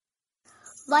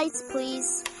Lights,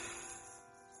 please.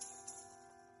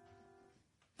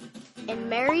 And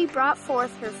Mary brought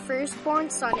forth her firstborn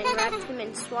son and wrapped him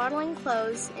in swaddling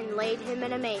clothes and laid him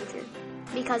in a manger,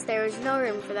 because there was no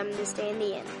room for them to stay in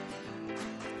the inn.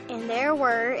 And there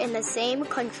were in the same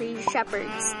country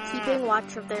shepherds keeping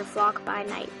watch of their flock by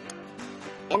night.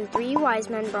 And 3 wise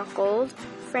men brought gold,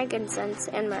 frankincense,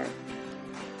 and myrrh.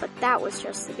 But that was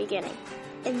just the beginning.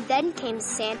 And then came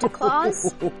Santa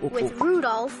Claus with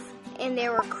Rudolph, and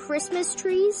there were Christmas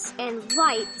trees and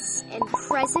lights and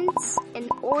presents and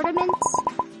ornaments,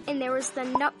 and there was the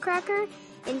Nutcracker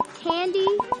and candy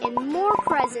and more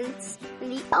presents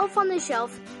and the Elf on the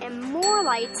Shelf and more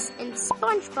lights and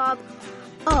SpongeBob.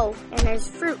 Oh, and there's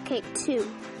fruitcake too.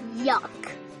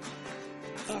 Yuck.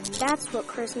 And that's what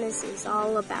Christmas is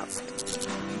all about.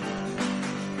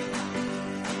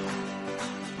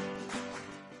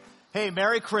 Hey,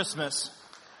 Merry Christmas.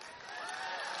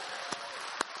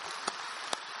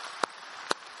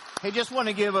 Hey, just want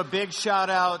to give a big shout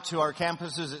out to our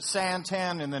campuses at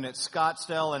Santan and then at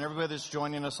Scottsdale and everybody that's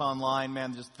joining us online.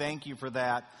 Man, just thank you for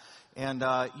that. And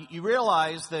you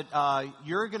realize that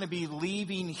you're going to be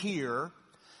leaving here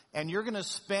and you're going to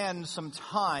spend some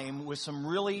time with some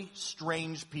really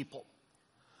strange people.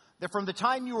 That from the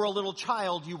time you were a little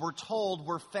child, you were told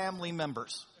we're family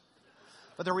members.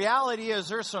 But the reality is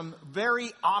there's some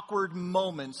very awkward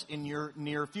moments in your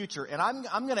near future. And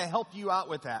I'm going to help you out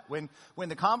with that. When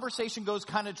the conversation goes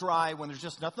kind of dry, when there's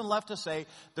just nothing left to say,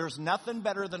 there's nothing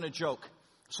better than a joke.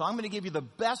 So I'm going to give you the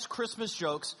best Christmas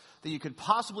jokes that you could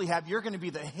possibly have. You're going to be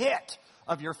the hit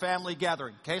of your family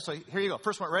gathering. Okay, so here you go.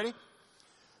 First one, ready?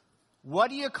 What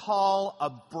do you call a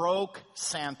broke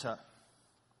Santa?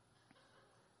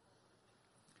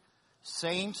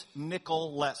 Saint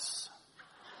Nicholas.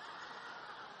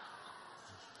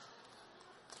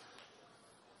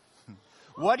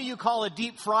 What do you call a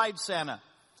deep-fried Santa?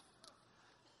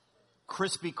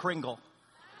 Crispy Kringle.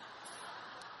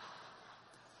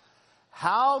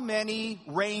 How many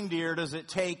reindeer does it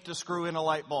take to screw in a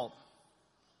light bulb?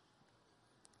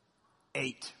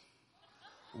 8.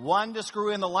 1 to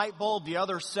screw in the light bulb, the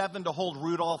other 7 to hold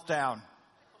Rudolph down.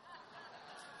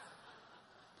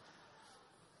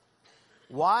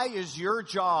 Why is your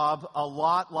job a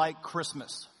lot like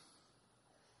Christmas?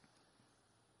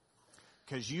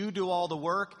 Because you do all the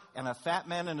work and a fat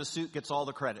man in a suit gets all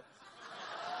the credit.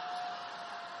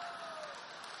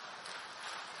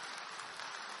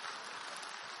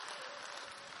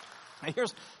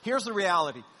 Here's the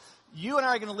reality. You and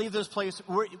I are going to leave this place.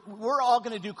 We're all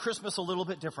going to do Christmas a little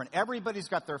bit different. Everybody's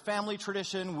got their family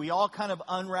tradition. We all kind of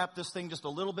unwrap this thing just a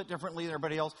little bit differently than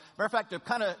everybody else. Matter of fact, to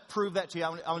kind of prove that to you,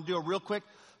 I'm going to do a real quick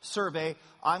survey.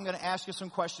 I'm going to ask you some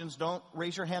questions. Don't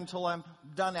raise your hand until I'm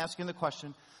done asking the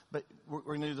question. But we're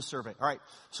going to do the survey. All right.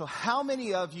 So how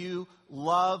many of you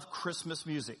love Christmas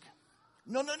music?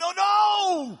 No.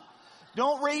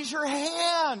 Don't raise your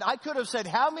hand. I could have said,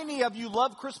 how many of you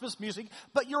love Christmas music,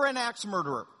 but you're an axe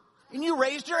murderer? And you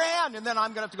raised your hand. And then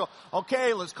I'm going to have to go,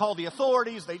 okay, let's call the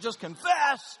authorities. They just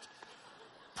confessed.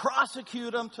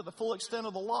 Prosecute them to the full extent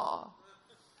of the law.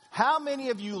 How many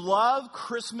of you love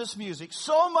Christmas music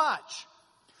so much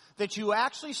that you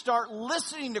actually start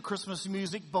listening to Christmas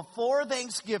music before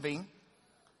Thanksgiving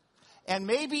and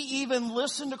maybe even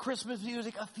listen to Christmas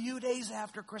music a few days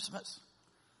after Christmas?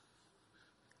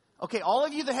 Okay, all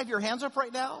of you that have your hands up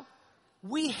right now,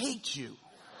 we hate you.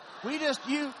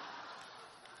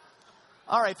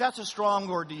 All right, that's a strong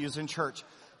word to use in church.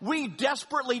 We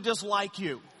desperately dislike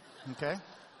you. Okay?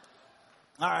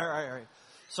 All right.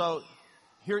 So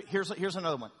here's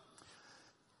another one.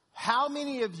 How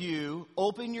many of you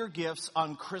open your gifts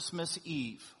on Christmas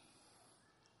Eve?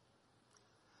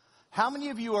 How many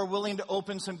of you are willing to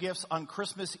open some gifts on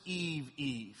Christmas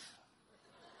Eve?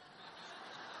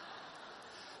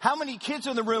 How many kids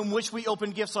in the room wish we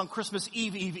opened gifts on Christmas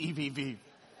Eve?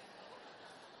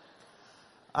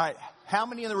 All right, how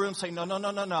many in the room say,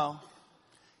 no.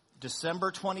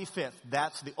 December 25th,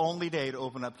 that's the only day to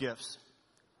open up gifts.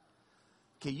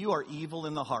 Okay, you are evil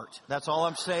in the heart. That's all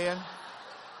I'm saying.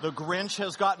 The Grinch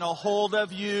has gotten a hold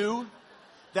of you.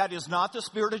 That is not the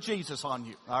Spirit of Jesus on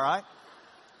you, all right?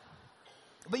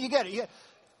 But you get it.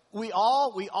 We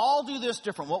all do this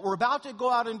different. What we're about to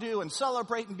go out and do and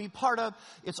celebrate and be part of,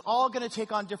 it's all going to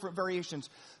take on different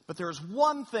variations. But there's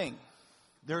one thing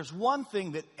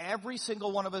that every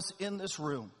single one of us in this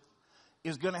room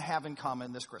is going to have in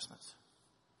common this Christmas.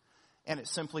 And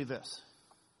it's simply this: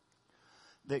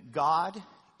 that God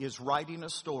is writing a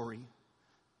story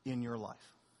in your life.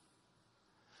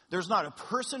 There's not a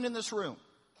person in this room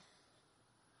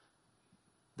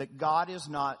that God is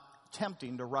not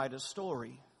tempting to write a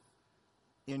story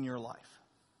in your life.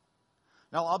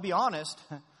 Now, I'll be honest,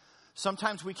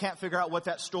 sometimes we can't figure out what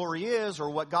that story is or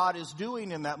what God is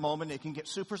doing in that moment. It can get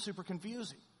super, super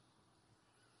confusing.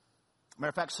 Matter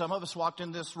of fact, some of us walked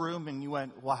in this room and you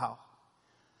went, wow.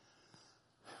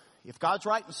 If God's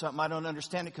writing something, I don't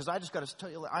understand it, because I just got to tell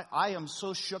you, I am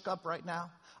so shook up right now.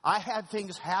 I had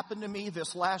things happen to me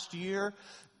this last year.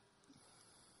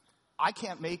 I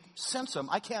can't make sense of them.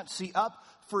 I can't see up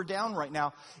for down right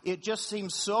now. It just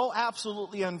seems so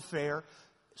absolutely unfair,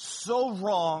 so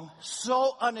wrong,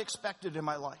 so unexpected in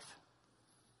my life.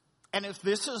 And if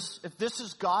this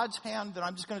is God's hand, then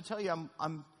I'm just going to tell you,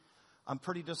 I'm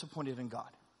pretty disappointed in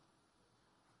God.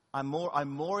 I'm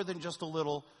more than just a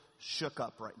little shook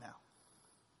up right now.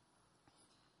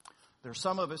 There's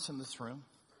some of us in this room,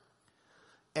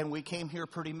 and we came here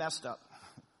pretty messed up.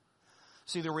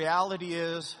 See, the reality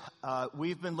is,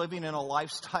 we've been living in a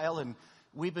lifestyle, and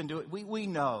we've been doing, we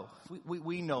know,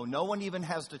 no one even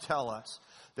has to tell us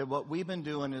that what we've been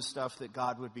doing is stuff that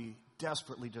God would be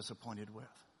desperately disappointed with.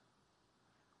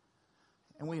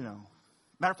 And we know.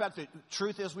 Matter of fact, the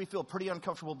truth is, we feel pretty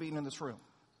uncomfortable being in this room.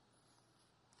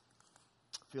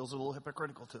 Feels a little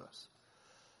hypocritical to us,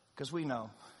 because we know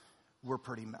we're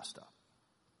pretty messed up.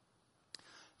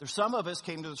 There's some of us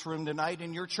came to this room tonight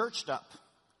and you're churched up.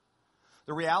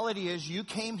 The reality is, you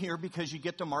came here because you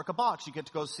get to mark a box. You get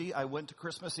to go see, I went to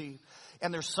Christmas Eve.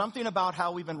 And there's something about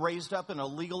how we've been raised up in a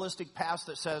legalistic past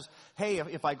that says, hey,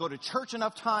 if I go to church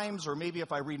enough times, or maybe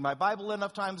if I read my Bible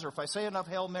enough times, or if I say enough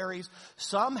Hail Marys,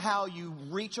 somehow you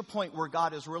reach a point where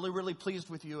God is really, really pleased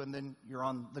with you, and then you're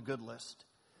on the good list.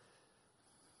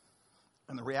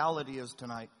 And the reality is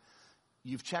tonight,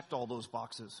 you've checked all those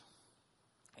boxes,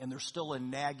 and there's still a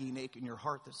nagging ache in your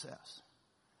heart that says,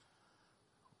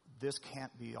 this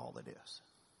can't be all it is.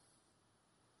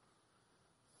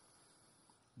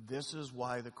 This is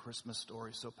why the Christmas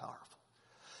story is so powerful.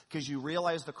 Because you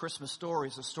realize the Christmas story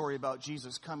is a story about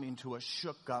Jesus coming to a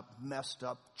shook up, messed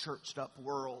up, churched up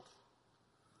world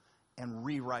and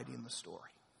rewriting the story.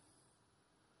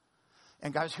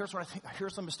 And guys,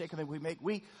 here's the mistake I think we make.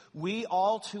 We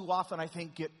all too often, I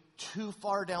think, get too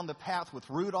far down the path with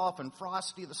Rudolph and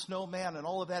Frosty the Snowman and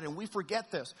all of that, and we forget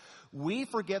this. We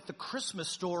forget the Christmas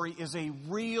story is a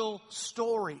real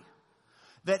story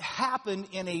that happened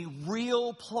in a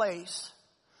real place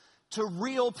to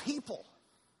real people.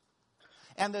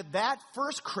 And that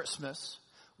first Christmas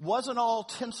wasn't all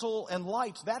tinsel and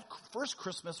lights. That first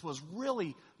Christmas was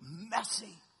really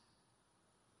messy.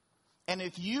 And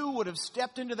if you would have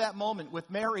stepped into that moment with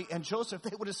Mary and Joseph,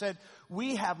 they would have said,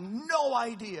 we have no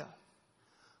idea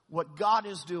what God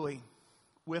is doing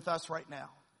with us right now.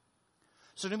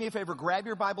 So do me a favor, grab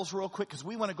your Bibles real quick, because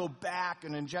we want to go back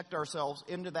and inject ourselves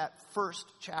into that first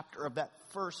chapter of that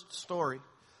first story.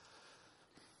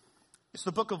 It's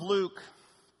the book of Luke.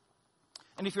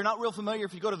 And if you're not real familiar,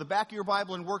 if you go to the back of your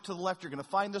Bible and work to the left, you're going to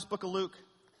find this book of Luke.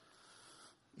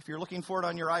 If you're looking for it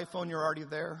on your iPhone, you're already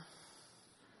there.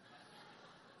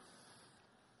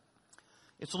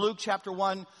 It's Luke chapter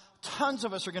 1. Tons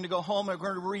of us are going to go home and are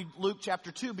going to read Luke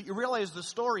chapter 2, but you realize the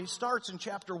story starts in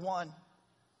chapter 1.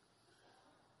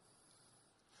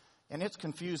 And it's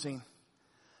confusing,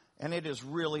 and it is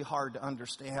really hard to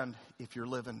understand if you're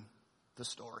living the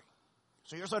story.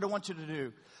 So here's what I want you to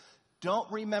do.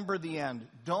 Don't remember the end.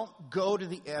 Don't go to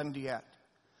the end yet.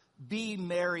 Be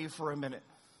Mary for a minute.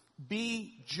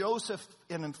 Be Joseph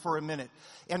for a minute,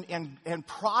 and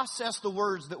process the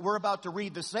words that we're about to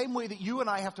read the same way that you and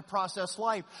I have to process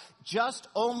life, just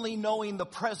only knowing the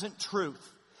present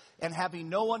truth and having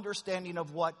no understanding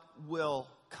of what will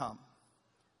come,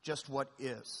 just what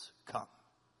is come.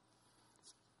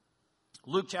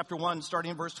 Luke chapter 1,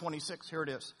 starting in verse 26, here it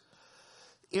is.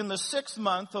 In the 6th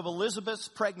month of Elizabeth's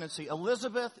pregnancy,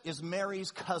 Elizabeth is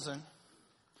Mary's cousin.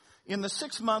 In the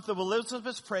 6th month of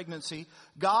Elizabeth's pregnancy,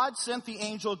 God sent the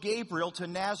angel Gabriel to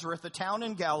Nazareth, a town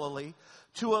in Galilee,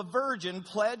 to a virgin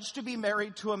pledged to be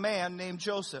married to a man named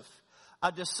Joseph,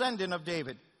 a descendant of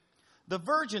David. The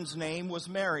virgin's name was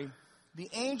Mary. The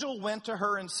angel went to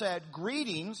her and said,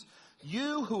 "Greetings,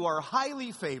 you who are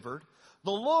highly favored.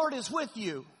 The Lord is with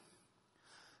you."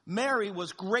 Mary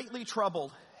was greatly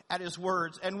troubled at his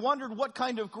words and wondered what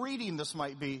kind of greeting this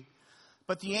might be.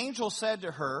 But the angel said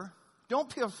to her,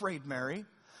 "Don't be afraid, Mary.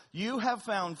 You have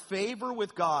found favor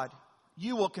with God.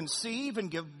 You will conceive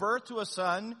and give birth to a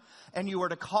son, and you are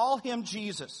to call him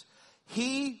Jesus.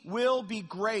 He will be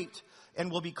great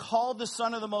and will be called the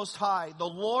Son of the Most High. The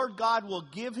Lord God will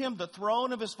give him the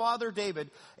throne of his father David,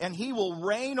 and he will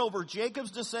reign over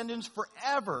Jacob's descendants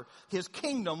forever. His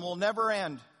kingdom will never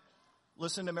end."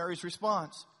 Listen to Mary's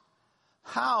response.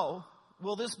 "How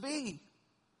will this be?"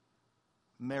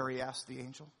 Mary asked the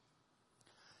angel.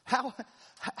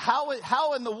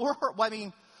 How in the world? I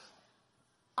mean,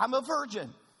 I'm a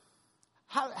virgin.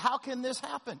 How can this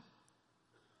happen?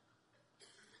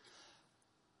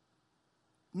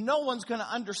 No one's going to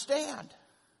understand.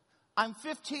 I'm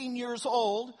 15 years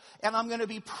old and I'm going to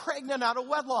be pregnant out of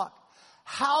wedlock.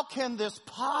 How can this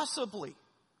possibly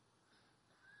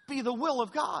be the will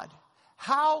of God?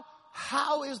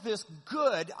 How is this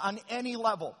good on any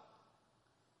level?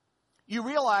 You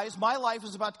realize my life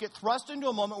is about to get thrust into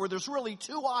a moment where there's really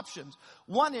two options.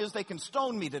 One is they can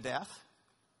stone me to death.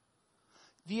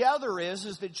 The other is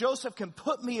that Joseph can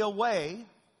put me away,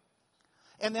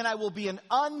 and then I will be an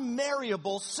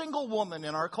unmarriable single woman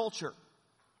in our culture.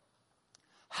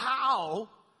 How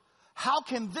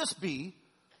can this be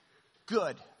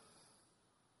good?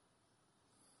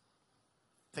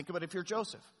 Think about it if you're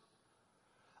Joseph.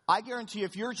 I guarantee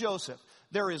if you're Joseph,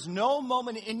 there is no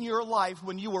moment in your life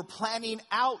when you were planning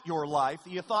out your life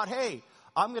that you thought, hey,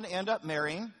 I'm going to end up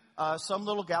marrying some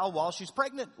little gal while she's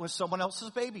pregnant with someone else's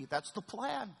baby. That's the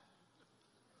plan.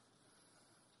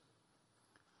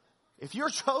 If you're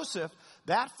Joseph,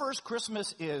 that first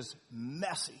Christmas is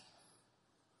messy.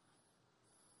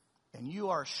 And you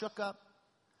are shook up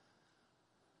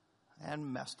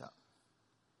and messed up.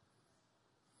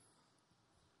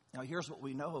 Now here's what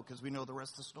we know, because we know the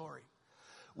rest of the story.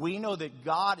 We know that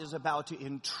God is about to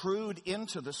intrude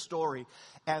into the story.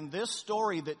 And this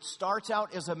story that starts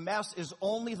out as a mess is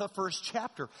only the first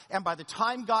chapter. And by the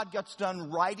time God gets done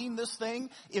writing this thing,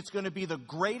 it's going to be the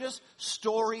greatest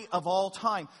story of all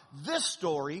time. This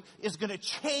story is going to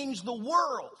change the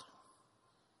world.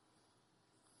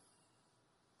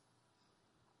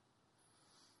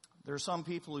 There are some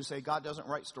people who say God doesn't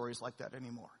write stories like that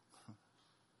anymore.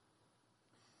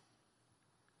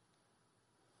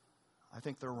 I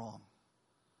think they're wrong.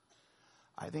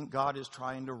 I think God is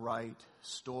trying to write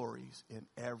stories in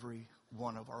every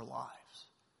one of our lives.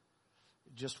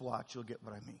 Just watch, you'll get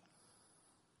what I mean.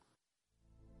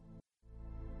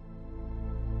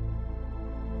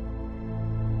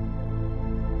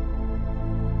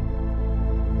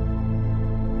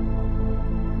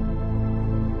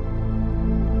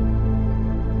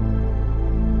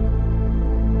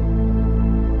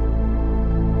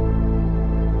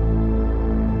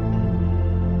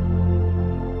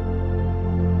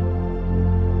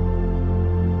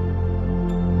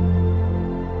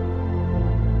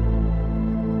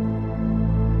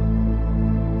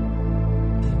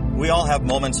 We all have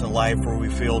moments in life where we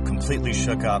feel completely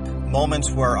shook up,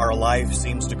 moments where our life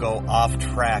seems to go off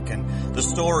track and the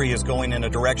story is going in a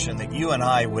direction that you and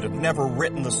I would have never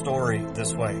written the story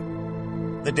this way.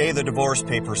 The day the divorce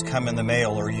papers come in the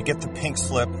mail, or you get the pink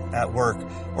slip at work,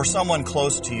 or someone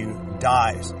close to you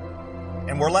dies.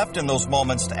 And we're left in those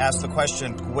moments to ask the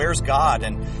question, where's God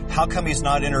and how come He's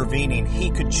not intervening?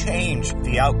 He could change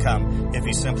the outcome if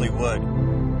He simply would.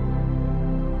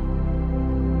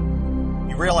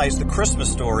 You realize the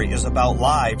Christmas story is about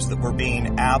lives that were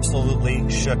being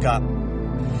absolutely shook up.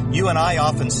 You and I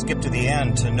often skip to the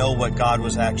end to know what God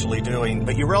was actually doing,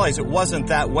 but you realize it wasn't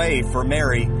that way for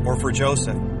Mary or for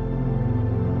Joseph.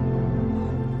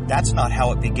 That's not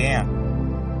how it began.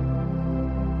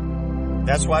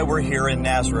 That's why we're here in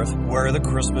Nazareth, where the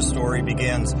Christmas story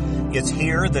begins. It's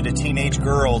here that a teenage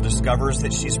girl discovers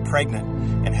that she's pregnant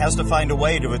and has to find a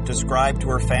way to describe to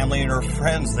her family and her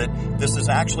friends that this is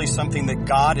actually something that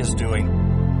God is doing.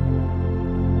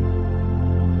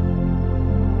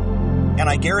 And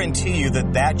I guarantee you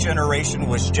that generation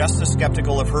was just as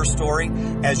skeptical of her story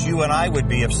as you and I would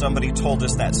be if somebody told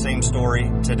us that same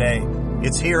story today.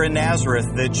 It's here in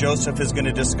Nazareth that Joseph is going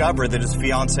to discover that his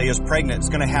fiancée is pregnant. He's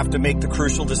going to have to make the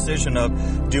crucial decision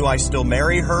of, do I still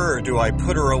marry her or do I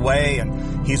put her away?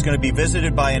 And he's going to be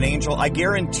visited by an angel. I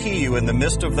guarantee you in the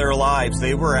midst of their lives,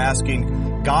 they were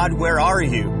asking, God, where are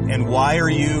you? And why are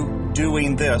you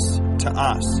doing this to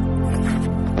us?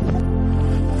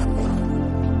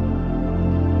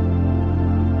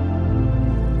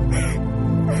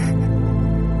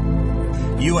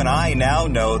 You and I now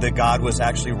know that God was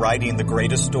actually writing the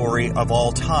greatest story of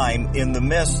all time in the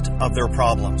midst of their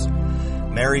problems.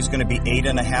 Mary's going to be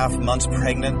 8.5 months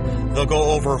pregnant. They'll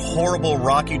go over horrible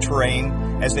rocky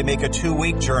terrain as they make a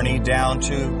 2-week journey down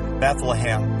to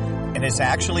Bethlehem. And it's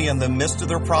actually in the midst of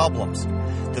their problems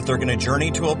that they're going to journey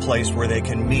to a place where they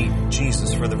can meet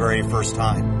Jesus for the very first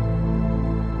time.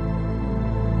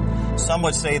 Some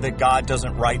would say that God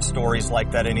doesn't write stories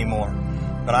like that anymore.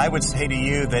 But I would say to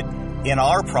you that in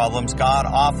our problems, God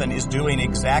often is doing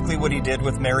exactly what He did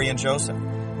with Mary and Joseph.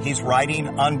 He's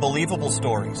writing unbelievable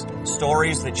stories,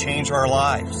 stories that change our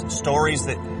lives, stories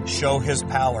that show His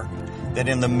power. That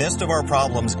in the midst of our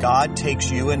problems, God takes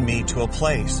you and me to a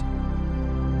place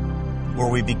where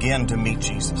we begin to meet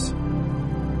Jesus.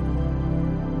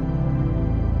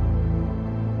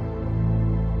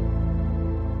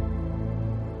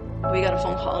 We got a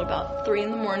phone call at about 3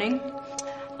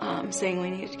 a.m, saying we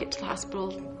needed to get to the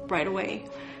hospital right away.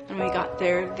 And when we got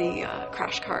there, the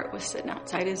crash cart was sitting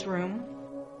outside his room.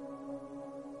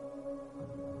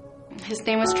 His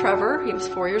name was Trevor. He was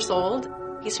 4 years old.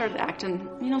 He started acting,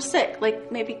 sick,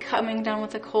 like maybe coming down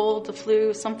with a cold, the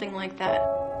flu, something like that.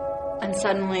 And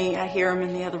suddenly I hear him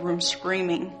in the other room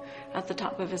screaming at the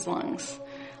top of his lungs.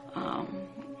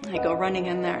 I go running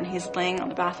in there, and he's laying on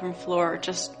the bathroom floor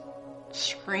just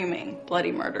screaming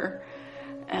bloody murder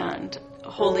and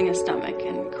holding his stomach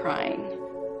and crying.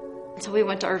 So we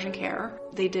went to urgent care.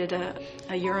 They did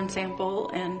a urine sample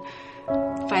and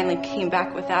finally came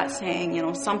back with that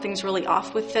saying, something's really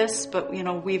off with this, but,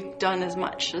 we've done as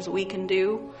much as we can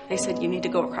do. They said, you need to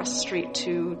go across the street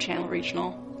to Chandler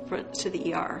Regional to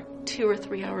the ER. 2 or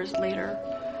 3 hours later,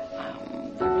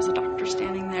 there was a doctor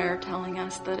standing there telling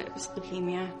us that it was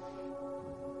leukemia.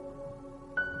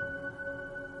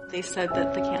 They said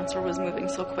that the cancer was moving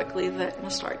so quickly that we'll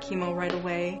start chemo right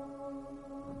away.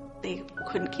 They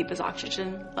couldn't keep his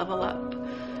oxygen level up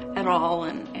at all,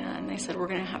 and they said, we're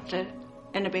going to have to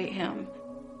intubate him.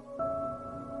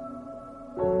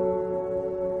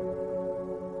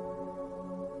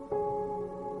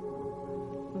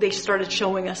 They started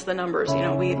showing us the numbers.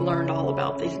 We learned all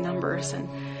about these numbers, and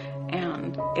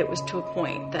it was to a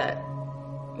point that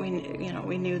we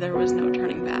knew there was no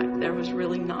turning back. There was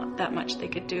really not that much they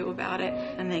could do about it.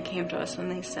 And they came to us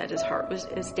and they said his heart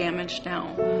is damaged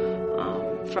now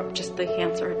from just the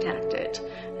cancer attacked it.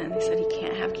 And they said he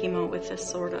can't have chemo with this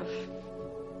sort of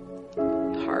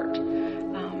heart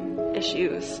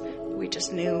issues. We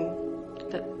just knew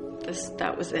that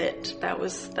that was it.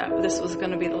 This was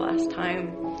going to be the last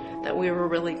time that we were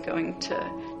really going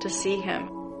to see him.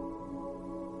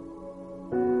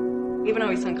 Even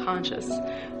though he's unconscious,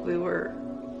 we were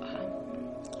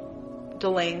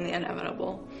delaying the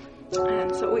inevitable.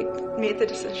 And so we made the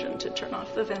decision to turn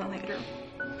off the ventilator.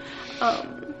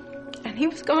 And he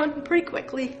was gone pretty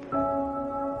quickly.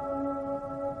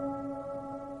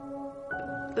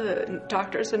 The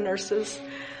doctors and nurses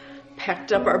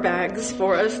packed up our bags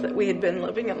for us that we had been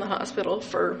living in the hospital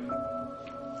for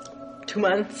 2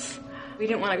 months. We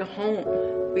didn't want to go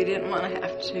home. We didn't want to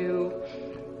have to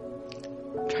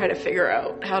try to figure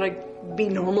out how to be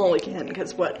normal again,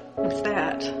 because what was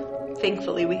that?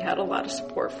 Thankfully, we had a lot of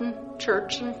support from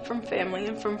church and from family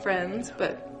and from friends,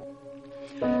 but,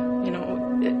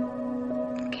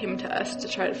 it came to us to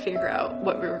try to figure out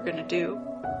what we were going to do.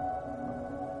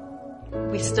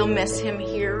 We still miss him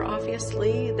here,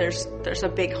 obviously. There's a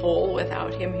big hole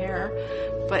without him here,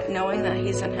 but knowing that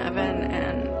he's in heaven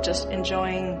and just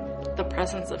enjoying the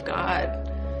presence of God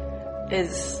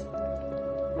is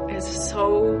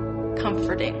so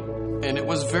comforting. And it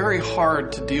was very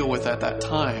hard to deal with at that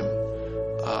time,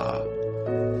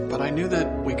 but I knew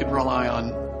that we could rely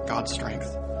on God's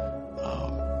strength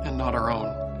and not our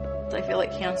own. I feel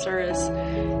like cancer is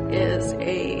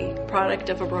a product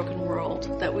of a broken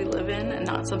world that we live in, and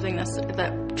not something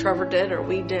that Trevor did or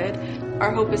we did.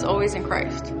 Our hope is always in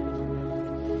Christ,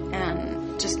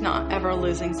 and just not ever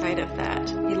losing sight of that.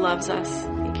 He loves us.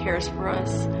 He cares for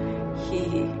us.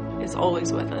 He is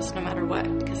always with us no matter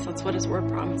what, because that's what his word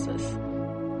promises.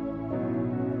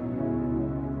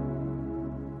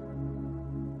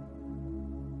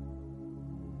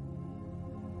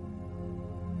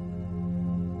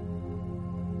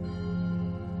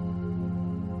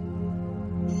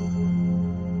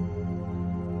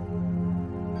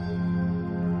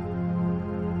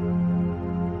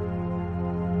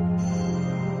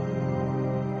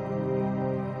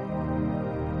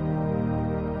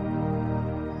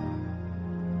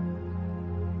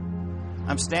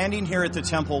 I'm standing here at the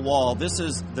temple wall. This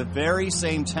is the very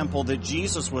same temple that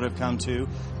Jesus would have come to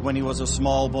when he was a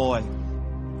small boy.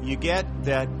 You get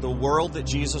that the world that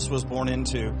Jesus was born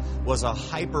into was a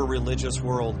hyper-religious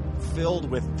world filled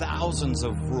with thousands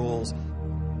of rules.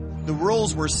 The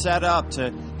rules were set up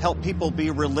to help people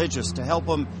be religious, to help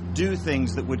them do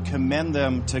things that would commend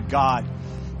them to God.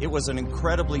 It was an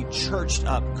incredibly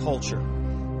churched-up culture.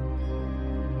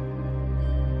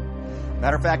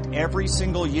 Matter of fact, every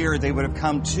single year they would have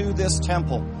come to this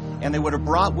temple and they would have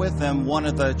brought with them one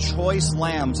of the choice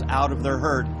lambs out of their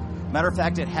herd. Matter of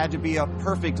fact, it had to be a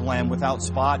perfect lamb without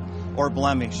spot or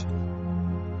blemish.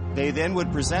 They then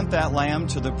would present that lamb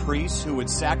to the priest who would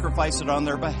sacrifice it on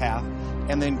their behalf,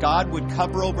 and then God would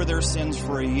cover over their sins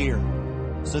for a year.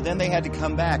 So then they had to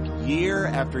come back year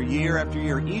after year after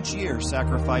year, each year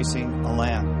sacrificing a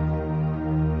lamb.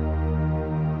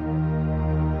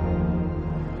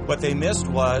 What they missed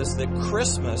was that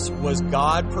Christmas was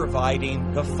God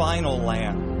providing the final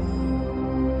lamb.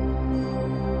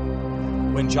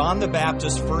 When John the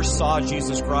Baptist first saw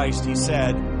Jesus Christ, he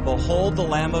said, "Behold the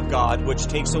Lamb of God, which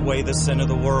takes away the sin of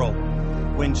the world."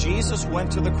 When Jesus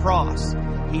went to the cross,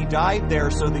 he died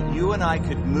there so that you and I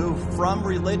could move from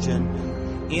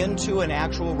religion into an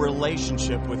actual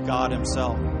relationship with God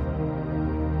himself.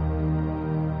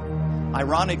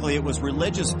 Ironically, it was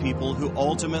religious people who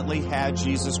ultimately had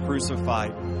Jesus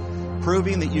crucified,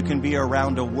 proving that you can be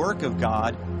around a work of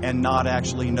God and not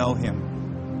actually know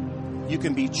him. You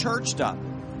can be churched up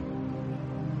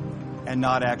and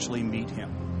not actually meet him.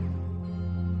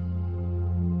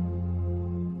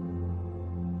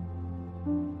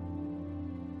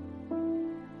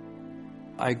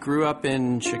 I grew up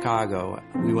in Chicago.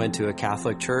 We went to a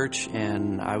Catholic church,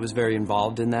 and I was very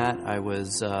involved in that. I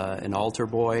was an altar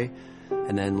boy,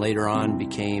 and then later on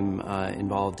became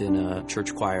involved in a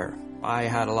church choir. I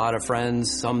had a lot of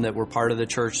friends, some that were part of the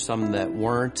church, some that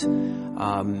weren't.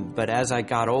 But as I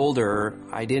got older,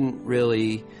 I didn't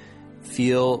really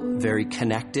feel very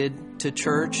connected to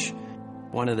church.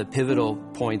 One of the pivotal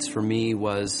points for me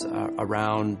was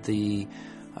around the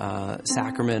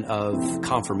sacrament of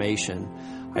confirmation.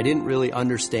 I didn't really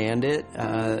understand it.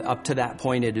 Up to that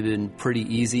point, it had been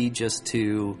pretty easy just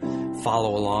to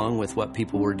follow along with what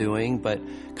people were doing, but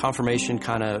confirmation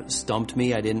kind of stumped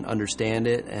me. I didn't understand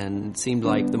it, and it seemed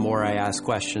like the more I asked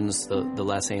questions, the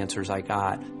less answers I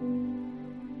got.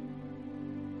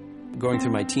 Going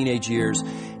through my teenage years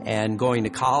and going to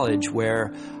college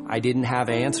where I didn't have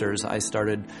answers, I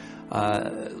started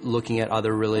looking at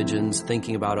other religions,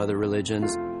 thinking about other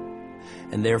religions.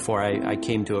 And therefore, I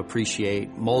came to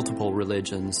appreciate multiple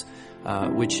religions,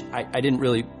 which I didn't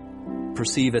really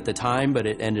perceive at the time, but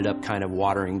it ended up kind of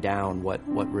watering down what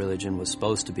religion was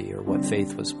supposed to be or what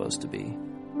faith was supposed to be.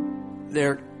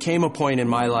 There came a point in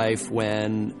my life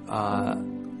when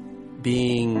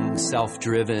being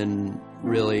self-driven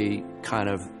really kind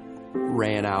of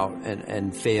ran out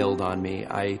and failed on me.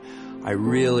 I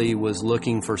really was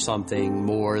looking for something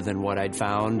more than what I'd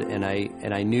found, and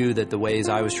I knew that the ways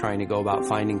I was trying to go about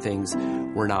finding things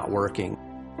were not working.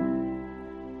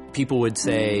 People would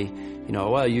say,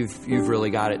 well, you've really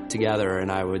got it together,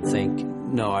 and I would think,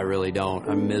 no, I really don't.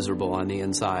 I'm miserable on the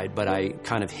inside, but I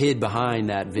kind of hid behind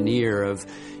that veneer of,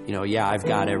 yeah, I've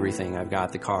got everything. I've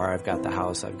got the car, I've got the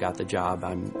house, I've got the job.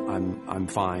 I'm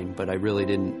fine, but I really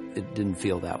didn't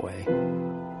feel that way.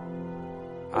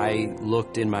 I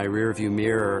looked in my rearview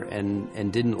mirror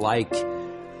and didn't like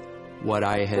what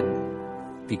I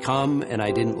had become, and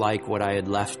I didn't like what I had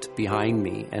left behind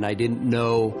me, and I didn't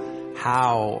know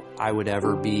how I would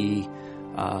ever be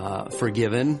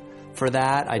forgiven for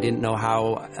that. I didn't know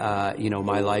how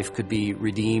my life could be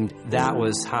redeemed. That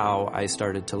was how I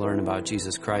started to learn about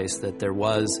Jesus Christ, that there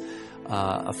was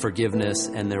a forgiveness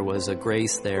and there was a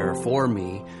grace there for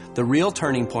me. The real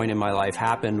turning point in my life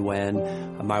happened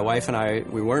when my wife and I,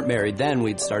 we weren't married then,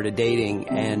 we'd started dating,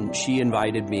 and she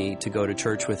invited me to go to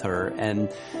church with her. And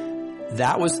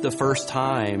that was the first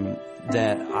time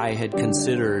that I had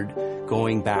considered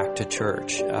going back to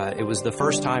church. It was the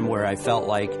first time where I felt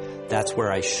like that's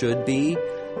where I should be.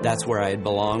 That's where I had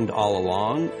belonged all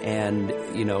along. And,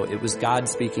 it was God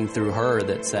speaking through her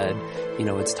that said,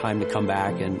 it's time to come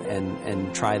back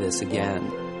and try this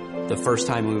again. The first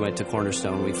time we went to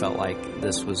Cornerstone, we felt like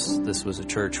this was a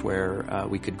church where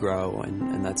we could grow,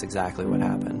 and that's exactly what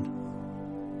happened.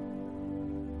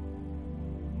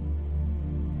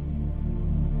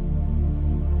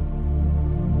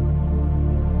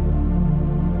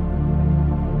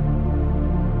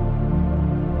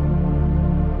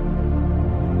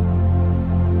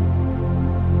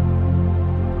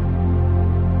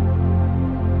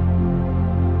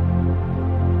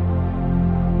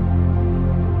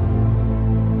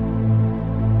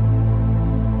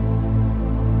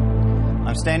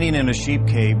 Standing in a sheep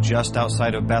cave just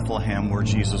outside of Bethlehem where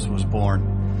Jesus was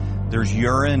born. There's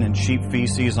urine and sheep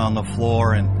feces on the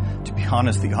floor, and to be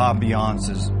honest, the ambiance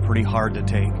is pretty hard to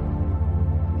take.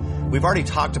 We've already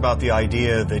talked about the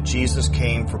idea that Jesus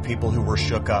came for people who were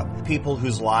shook up, people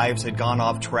whose lives had gone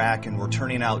off track and were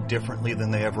turning out differently than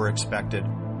they ever expected.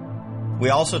 We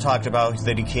also talked about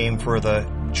that he came for the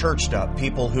churched up,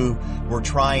 people who were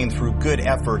trying through good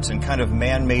efforts and kind of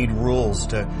man-made rules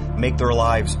to make their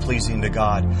lives pleasing to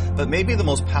God. But maybe the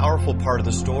most powerful part of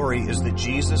the story is that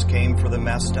Jesus came for the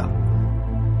messed up.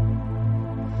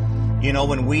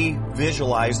 When we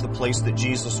visualize the place that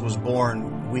Jesus was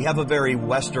born, we have a very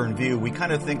Western view. We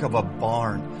kind of think of a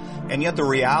barn. And yet the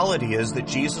reality is that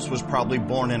Jesus was probably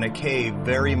born in a cave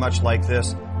very much like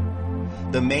this.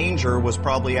 The manger was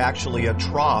probably actually a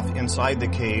trough inside the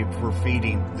cave for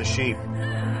feeding the sheep.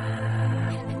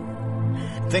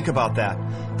 Think about that.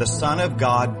 The Son of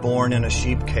God born in a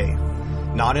sheep cave.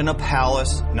 Not in a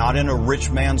palace, not in a rich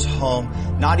man's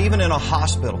home, not even in a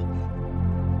hospital.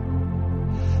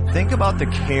 Think about the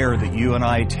care that you and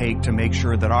I take to make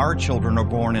sure that our children are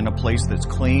born in a place that's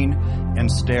clean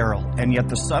and sterile, and yet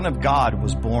the Son of God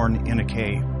was born in a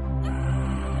cave.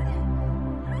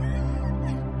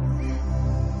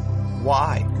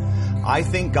 Why? I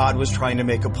think God was trying to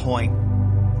make a point.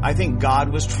 I think God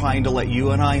was trying to let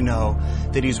you and I know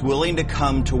that He's willing to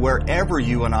come to wherever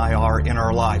you and I are in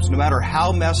our lives, no matter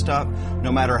how messed up,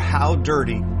 no matter how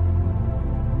dirty.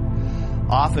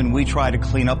 Often we try to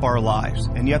clean up our lives,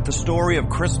 and yet the story of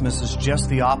Christmas is just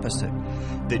the opposite,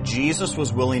 that Jesus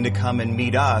was willing to come and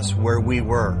meet us where we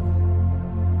were.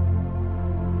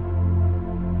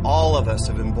 All of us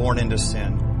have been born into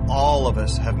sin. All of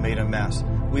us have made a mess.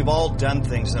 We've all done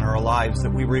things in our lives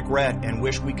that we regret and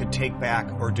wish we could take back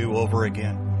or do over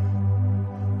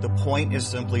again. The point is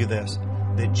simply this,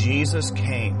 that Jesus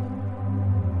came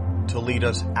to lead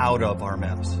us out of our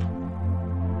mess.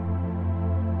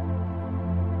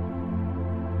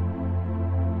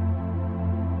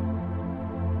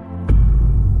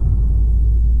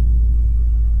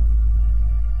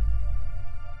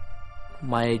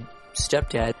 My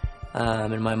stepdad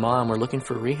and my mom were looking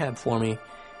for rehab for me,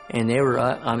 and they were,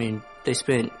 they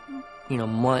spent,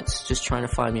 months just trying to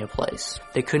find me a place.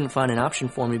 They couldn't find an option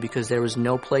for me because there was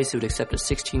no place that would accept a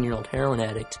 16-year-old heroin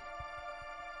addict.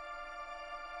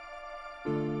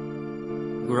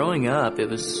 Growing up, it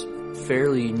was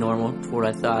fairly normal for what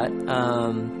I thought.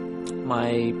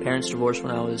 My parents divorced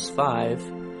when I was 5.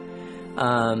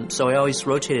 So I always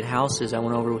rotated houses. I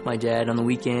went over with my dad on the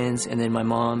weekends and then my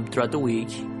mom throughout the week.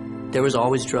 There was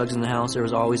always drugs in the house. There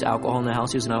was always alcohol in the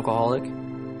house. He was an alcoholic.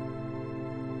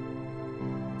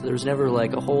 There was never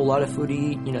like a whole lot of food to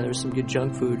eat. There was some good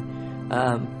junk food.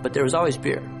 But there was always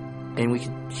beer. And we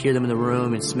could hear them in the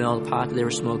room and smell the pot that they were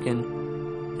smoking.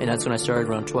 And that's when I started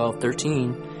around 12,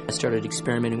 13. I started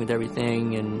experimenting with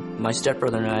everything, and my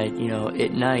stepbrother and I,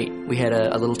 at night, we had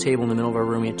a little table in the middle of our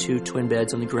room. We had 2 twin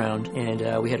beds on the ground, and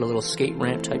we had a little skate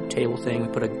ramp type table thing.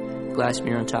 We put a glass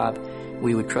mirror on top.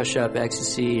 We would crush up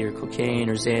ecstasy or cocaine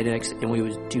or Xanax, and we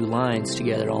would do lines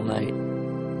together all night.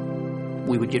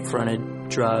 We would get fronted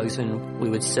drugs, and we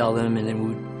would sell them, and then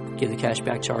we would give the cash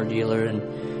back to our dealer, and,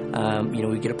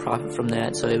 we'd get a profit from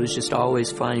that. So it was just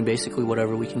always finding basically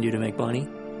whatever we can do to make money.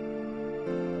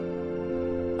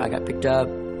 I got picked up,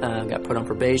 got put on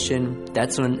probation.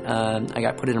 That's when I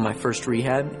got put into my first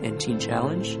rehab and teen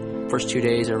challenge. First 2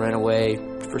 days I ran away.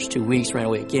 First 2 weeks ran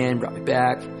away again, brought me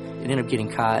back. I ended up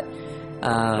getting caught.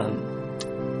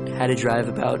 Had to drive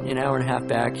about an hour and a half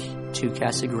back to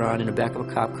Casa Grande in the back of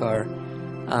a cop car,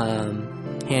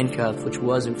 handcuffed, which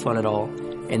wasn't fun at all,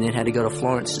 and then had to go to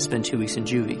Florence to spend 2 weeks in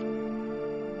juvie.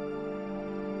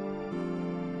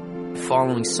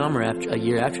 Following summer, a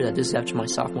year after that, this is after my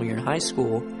sophomore year in high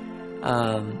school,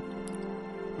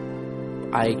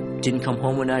 I didn't come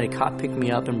home one night. A cop picked me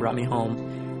up and brought me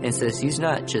home and says he's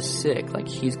not just sick,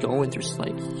 he's going through,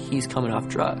 he's coming off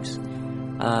drugs.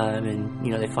 And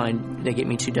they get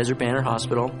me to Desert Banner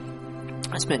Hospital.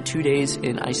 I spent 2 days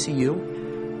in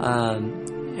ICU,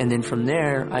 and then from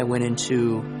there I went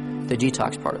into the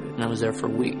detox part of it, and I was there for a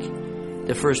week.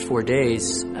 The first 4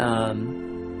 days,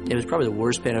 it was probably the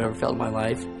worst pain I've ever felt in my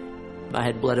life. I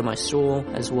had blood in my stool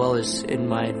as well as in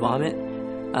my vomit.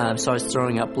 So I was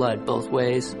throwing up blood both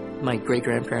ways. My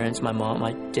great-grandparents, my mom,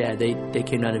 my dad, they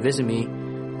came down to visit me.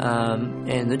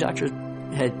 And the doctor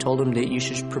had told him that you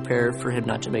should prepare for him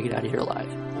not to make it out of here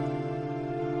alive.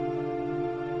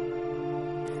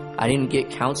 I didn't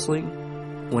get counseling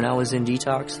when I was in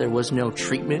detox. There was no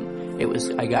treatment. It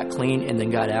was I got clean and then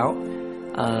got out.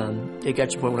 It got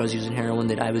to the point when I was using heroin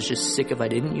that I was just sick if I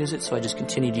didn't use it, so I just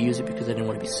continued to use it because I didn't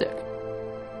want to be sick.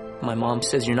 My mom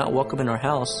says, "You're not welcome in our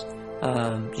house.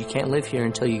 You can't live here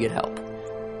until you get help."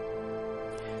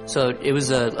 So it was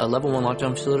a level 1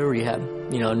 lockdown facility rehab.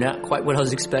 Not quite what I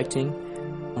was expecting.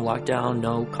 Lockdown,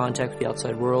 no contact with the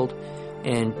outside world,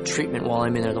 and treatment while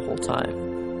I'm in there the whole time.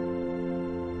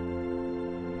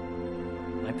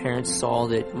 My parents saw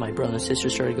that my brother and sister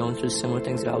started going through similar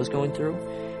things that I was going through.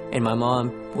 And my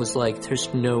mom was like, there's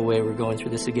no way we're going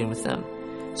through this again with them.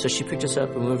 So she picked us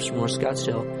up and moved from North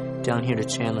Scottsdale down here to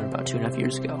Chandler about 2.5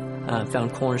 years ago.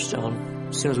 Found Cornerstone.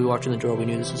 As soon as we walked in the door, we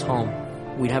knew this was home.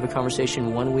 We'd have a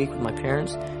conversation 1 week with my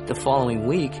parents. The following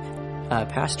week,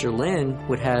 Pastor Lynn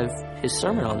would have his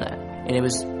sermon on that. And it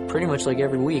was pretty much like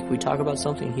every week we'd talk about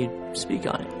something, he'd speak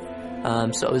on it.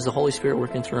 So it was the Holy Spirit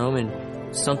working through him,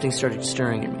 and something started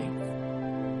stirring in me.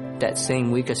 that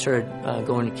same week I started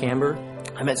going to Camber,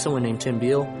 I met someone named Tim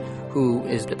Beal, who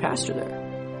is the pastor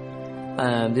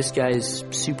there. This guy is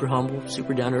super humble,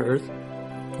 super down to earth.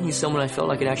 He's someone I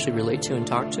felt I could actually relate to and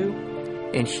talk to.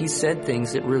 And he said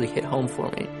things that really hit home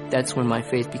for me. That's when my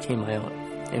faith became my own.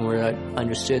 And where I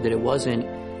understood that it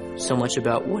wasn't so much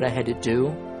about what I had to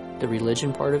do, the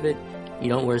religion part of it. You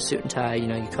don't wear a suit and tie, you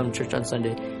come to church on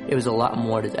Sunday. It was a lot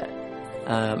more to that.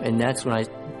 And that's when I,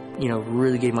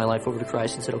 really gave my life over to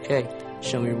Christ and said, okay,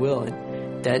 show me your will.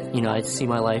 And that, I see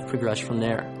my life progress from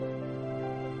there.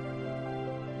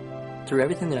 Through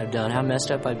everything that I've done, how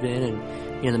messed up I've been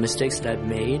and, the mistakes that I've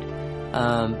made,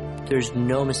 there's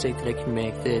no mistake that I can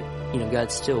make that,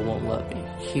 God still won't love me.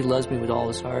 He loves me with all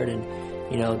his heart. And,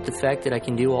 the fact that I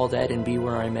can do all that and be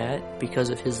where I'm at because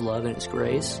of his love and his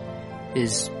grace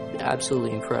is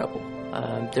absolutely incredible.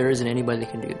 There isn't anybody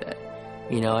that can do that.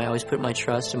 I always put my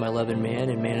trust and my love in man,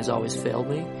 and man has always failed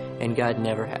me, and God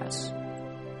never has.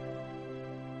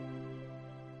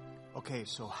 Okay,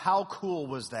 so how cool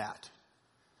was that?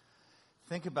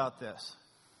 Think about this.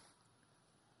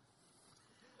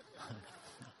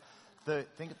 The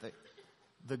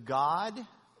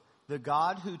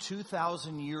God who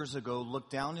 2,000 years ago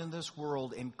looked down in this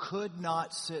world and could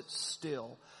not sit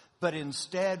still, but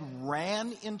instead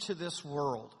ran into this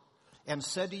world and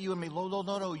said to you and me,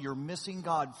 no, you're missing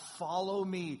God. Follow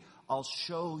me. I'll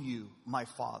show you my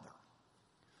Father.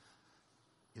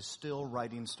 Is still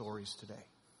writing stories today.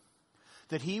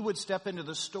 That he would step into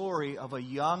the story of a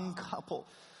young couple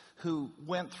who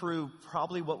went through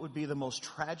probably what would be the most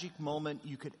tragic moment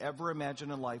you could ever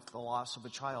imagine in life, the loss of a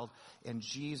child. And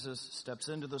Jesus steps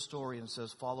into the story and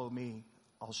says, follow me.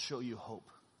 I'll show you hope.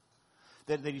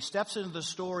 That he steps into the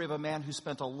story of a man who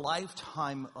spent a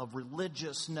lifetime of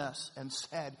religiousness and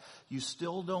said, you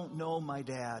still don't know my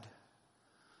dad.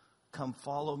 Come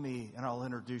follow me and I'll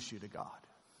introduce you to God.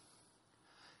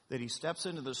 That he steps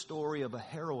into the story of a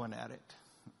heroin addict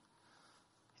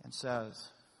and says,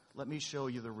 let me show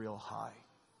you the real high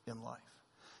in life.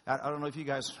 I don't know if you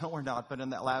guys know or not, but in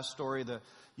that last story, the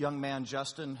young man,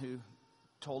 Justin, who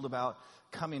told about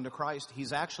coming to Christ,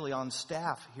 he's actually on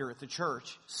staff here at the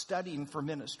church studying for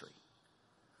ministry.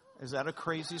 Is that a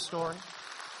crazy story?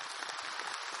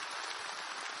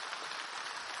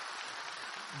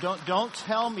 Don't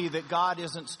tell me that God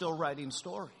isn't still writing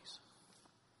stories.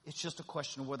 It's just a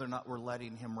question of whether or not we're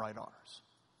letting him write ours.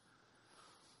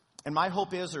 And my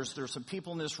hope is there's some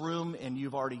people in this room and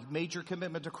you've already made your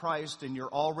commitment to Christ and you're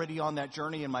already on that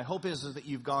journey. And my hope is that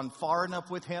you've gone far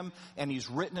enough with him and he's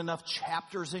written enough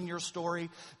chapters in your story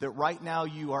that right now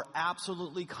you are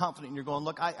absolutely confident. And you're going,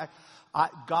 look,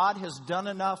 God has done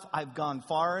enough. I've gone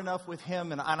far enough with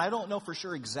him. And I don't know for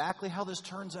sure exactly how this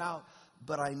turns out,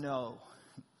 but I know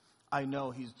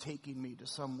he's taking me to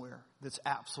somewhere that's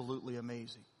absolutely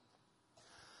amazing.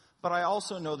 But I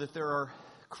also know that there are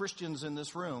Christians in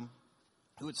this room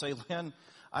who would say, Lynn,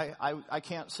 I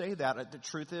can't say that. The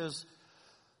truth is,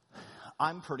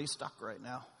 I'm pretty stuck right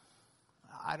now.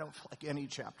 I don't feel like any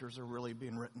chapters are really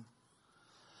being written.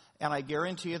 And I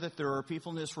guarantee you that there are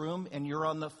people in this room and you're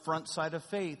on the front side of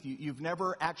faith. You've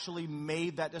never actually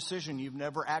made that decision. You've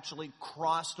never actually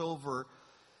crossed over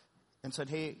and said,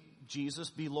 hey, Jesus,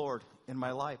 be Lord in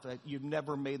my life. You've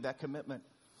never made that commitment.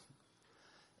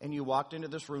 And you walked into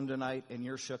this room tonight and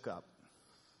you're shook up.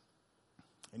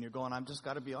 And you're going, I've just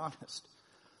got to be honest.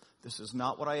 This is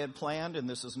not what I had planned and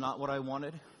this is not what I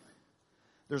wanted.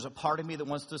 There's a part of me that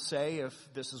wants to say, if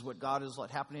this is what God is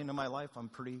happening in my life, I'm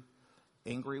pretty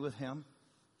angry with him.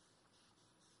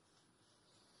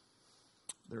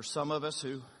 There's some of us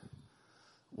who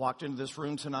walked into this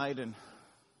room tonight and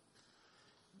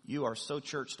you are so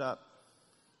churched up.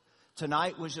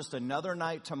 Tonight was just another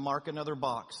night to mark another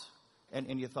box.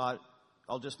 And you thought,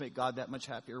 I'll just make God that much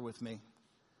happier with me.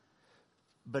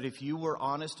 But if you were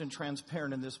honest and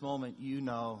transparent in this moment, you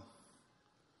know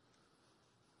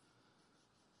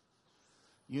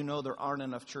there aren't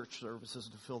enough church services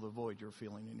to fill the void you're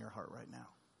feeling in your heart right now.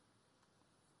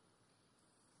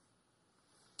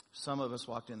 Some of us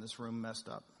walked in this room messed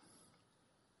up.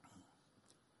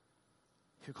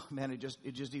 You're going, man, it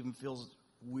just even feels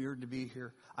weird to be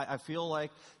here. I feel like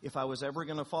if I was ever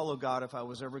going to follow God, if I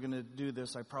was ever going to do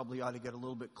this, I probably ought to get a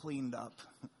little bit cleaned up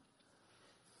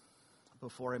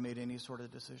before I made any sort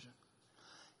of decision.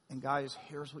 And guys,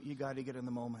 here's what you got to get in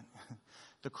the moment.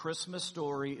 The Christmas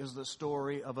story is the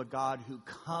story of a God who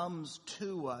comes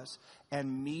to us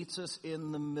and meets us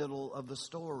in the middle of the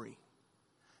story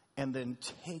and then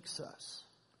takes us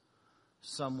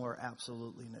somewhere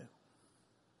absolutely new.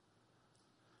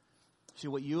 See,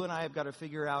 what you and I have got to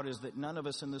figure out is that none of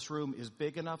us in this room is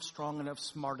big enough, strong enough,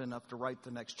 smart enough to write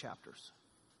the next chapters.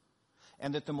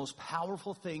 And that the most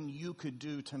powerful thing you could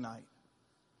do tonight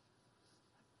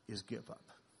is give up.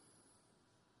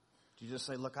 You just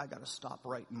say, look, I got to stop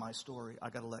writing my story.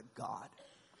 I got to let God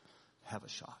have a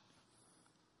shot.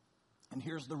 And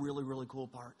here's the really, really cool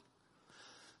part.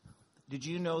 Did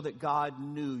you know that God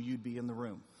knew you'd be in the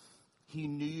room? He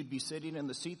knew you'd be sitting in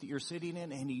the seat that you're sitting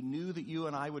in, and he knew that you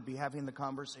and I would be having the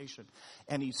conversation.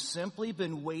 And he's simply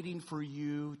been waiting for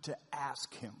you to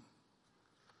ask him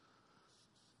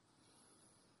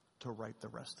to write the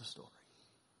rest of the story.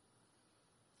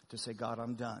 To say, God,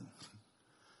 I'm done,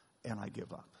 and I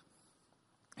give up.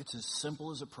 It's as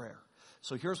simple as a prayer.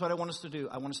 So here's what I want us to do.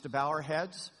 I want us to bow our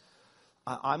heads.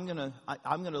 I'm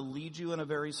gonna lead you in a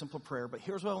very simple prayer, but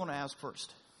here's what I want to ask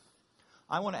first.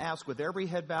 I want to ask, with every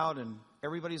head bowed and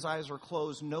everybody's eyes are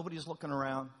closed, nobody's looking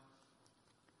around.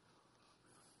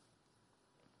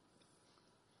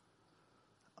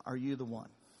 Are you the one?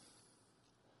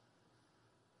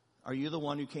 Are you the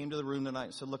one who came to the room tonight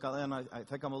and said, look, Alan, I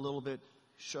think I'm a little bit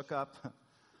shook up.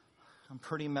 I'm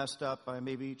pretty messed up. I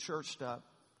may be churched up.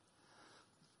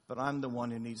 But I'm the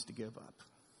one who needs to give up.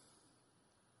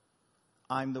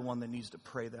 I'm the one that needs to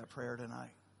pray that prayer tonight.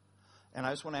 And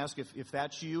I just want to ask if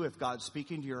that's you, if God's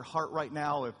speaking to your heart right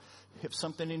now, if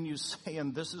something in you is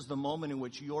saying this is the moment in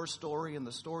which your story and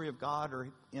the story of God are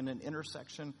in an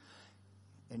intersection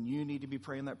and you need to be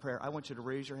praying that prayer, I want you to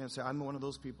raise your hand and say, I'm one of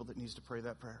those people that needs to pray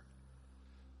that prayer.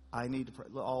 I need to pray.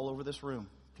 All over this room,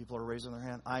 people are raising their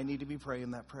hand. I need to be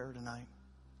praying that prayer tonight.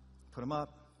 Put them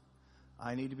up.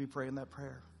 I need to be praying that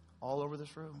prayer. All over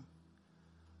this room.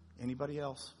 Anybody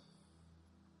else?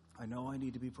 I know I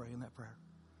need to be praying that prayer.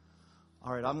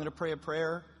 All right, I'm going to pray a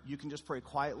prayer. You can just pray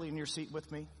quietly in your seat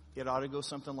with me. It ought to go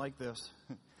something like this.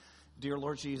 Dear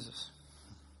Lord Jesus,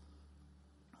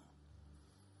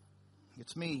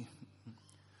 it's me.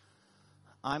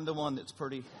 I'm the one that's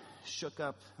pretty shook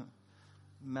up,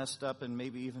 messed up, and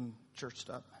maybe even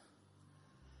churched up.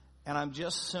 And I'm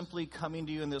just simply coming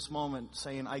to you in this moment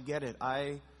saying, I get it.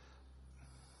 I'm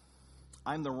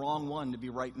the wrong one to be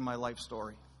writing my life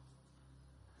story.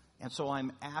 And so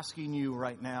I'm asking you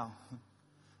right now,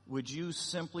 would you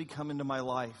simply come into my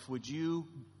life? Would you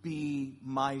be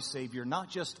my Savior?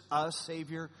 Not just a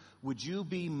Savior. Would you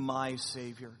be my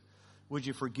Savior? Would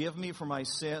you forgive me for my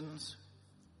sins?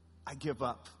 I give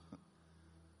up.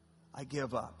 I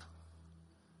give up.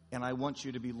 And I want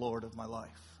you to be Lord of my life.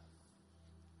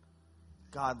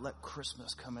 God, let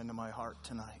Christmas come into my heart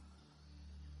tonight.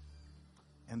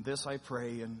 And this I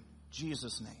pray in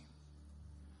Jesus' name.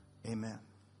 Amen.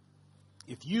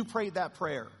 If you prayed that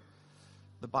prayer,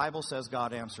 the Bible says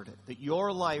God answered it. That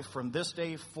your life from this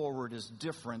day forward is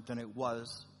different than it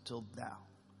was till now.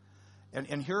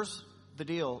 And here's the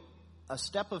deal. A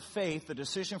step of faith, a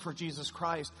decision for Jesus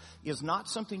Christ, is not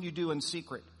something you do in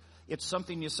secret. It's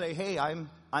something you say, hey,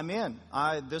 I'm in.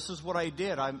 This is what I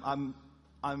did. I'm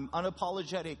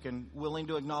unapologetic and willing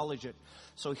to acknowledge it.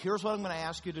 So here's what I'm going to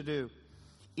ask you to do.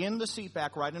 In the seat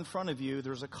back right in front of you,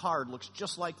 there's a card, looks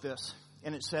just like this.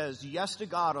 And it says, yes to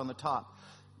God on the top.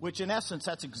 Which in essence,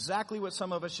 that's exactly what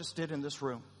some of us just did in this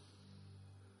room.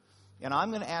 And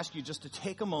I'm going to ask you just to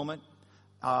take a moment,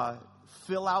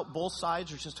 fill out both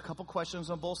sides. There's just a couple questions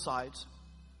on both sides.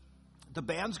 The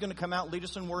band's going to come out and lead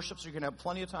us in worship, so you're going to have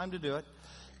plenty of time to do it.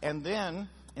 And then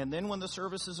when the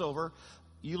service is over,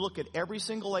 you look at every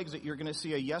single exit, you're going to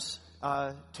see a yes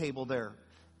table there.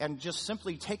 And just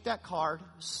simply take that card,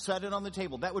 set it on the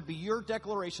table. That would be your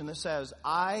declaration that says,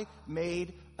 I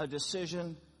made a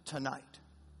decision tonight.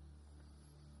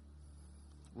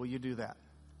 Will you do that?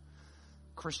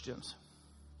 Christians,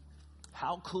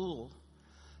 how cool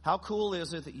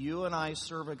is it that you and I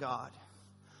serve a God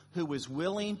who is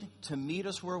willing to meet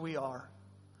us where we are,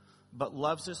 but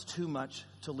loves us too much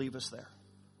to leave us there?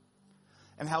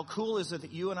 And how cool is it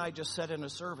that you and I just sat in a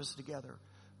service together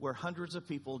where hundreds of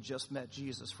people just met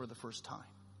Jesus for the first time?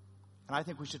 And I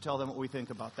think we should tell them what we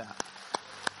think about that.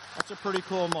 That's a pretty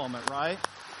cool moment, right?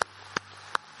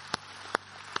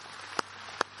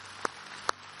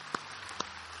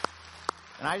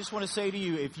 And I just want to say to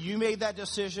you, if you made that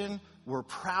decision, we're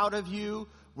proud of you.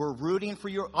 We're rooting for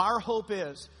you. Our hope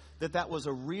is that that was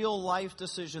a real life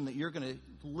decision that you're going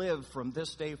to live from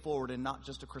this day forward and not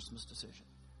just a Christmas decision.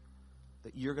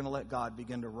 That you're going to let God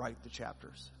begin to write the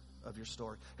chapters of your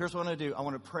story. Here's what I want to do. I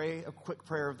want to pray a quick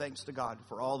prayer of thanks to God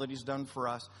for all that he's done for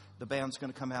us. The band's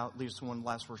going to come out, lead us in one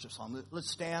last worship song.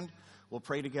 Let's stand. We'll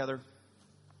pray together.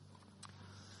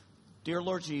 Dear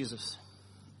Lord Jesus,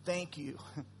 thank you.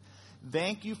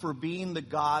 Thank you for being the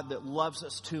God that loves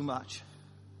us too much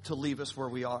to leave us where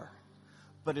we are,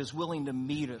 but is willing to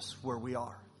meet us where we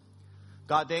are.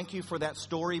 God, thank you for that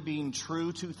story being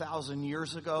true 2,000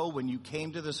 years ago when you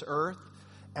came to this earth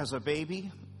as a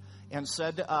baby and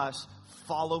said to us,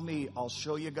 follow me, I'll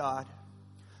show you God.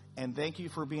 And thank you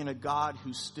for being a God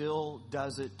who still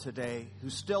does it today, who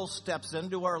still steps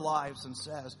into our lives and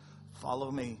says, follow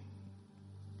me,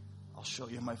 I'll show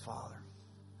you my Father.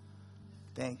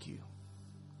 Thank you.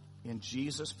 In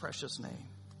Jesus' precious name,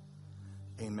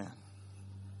 amen.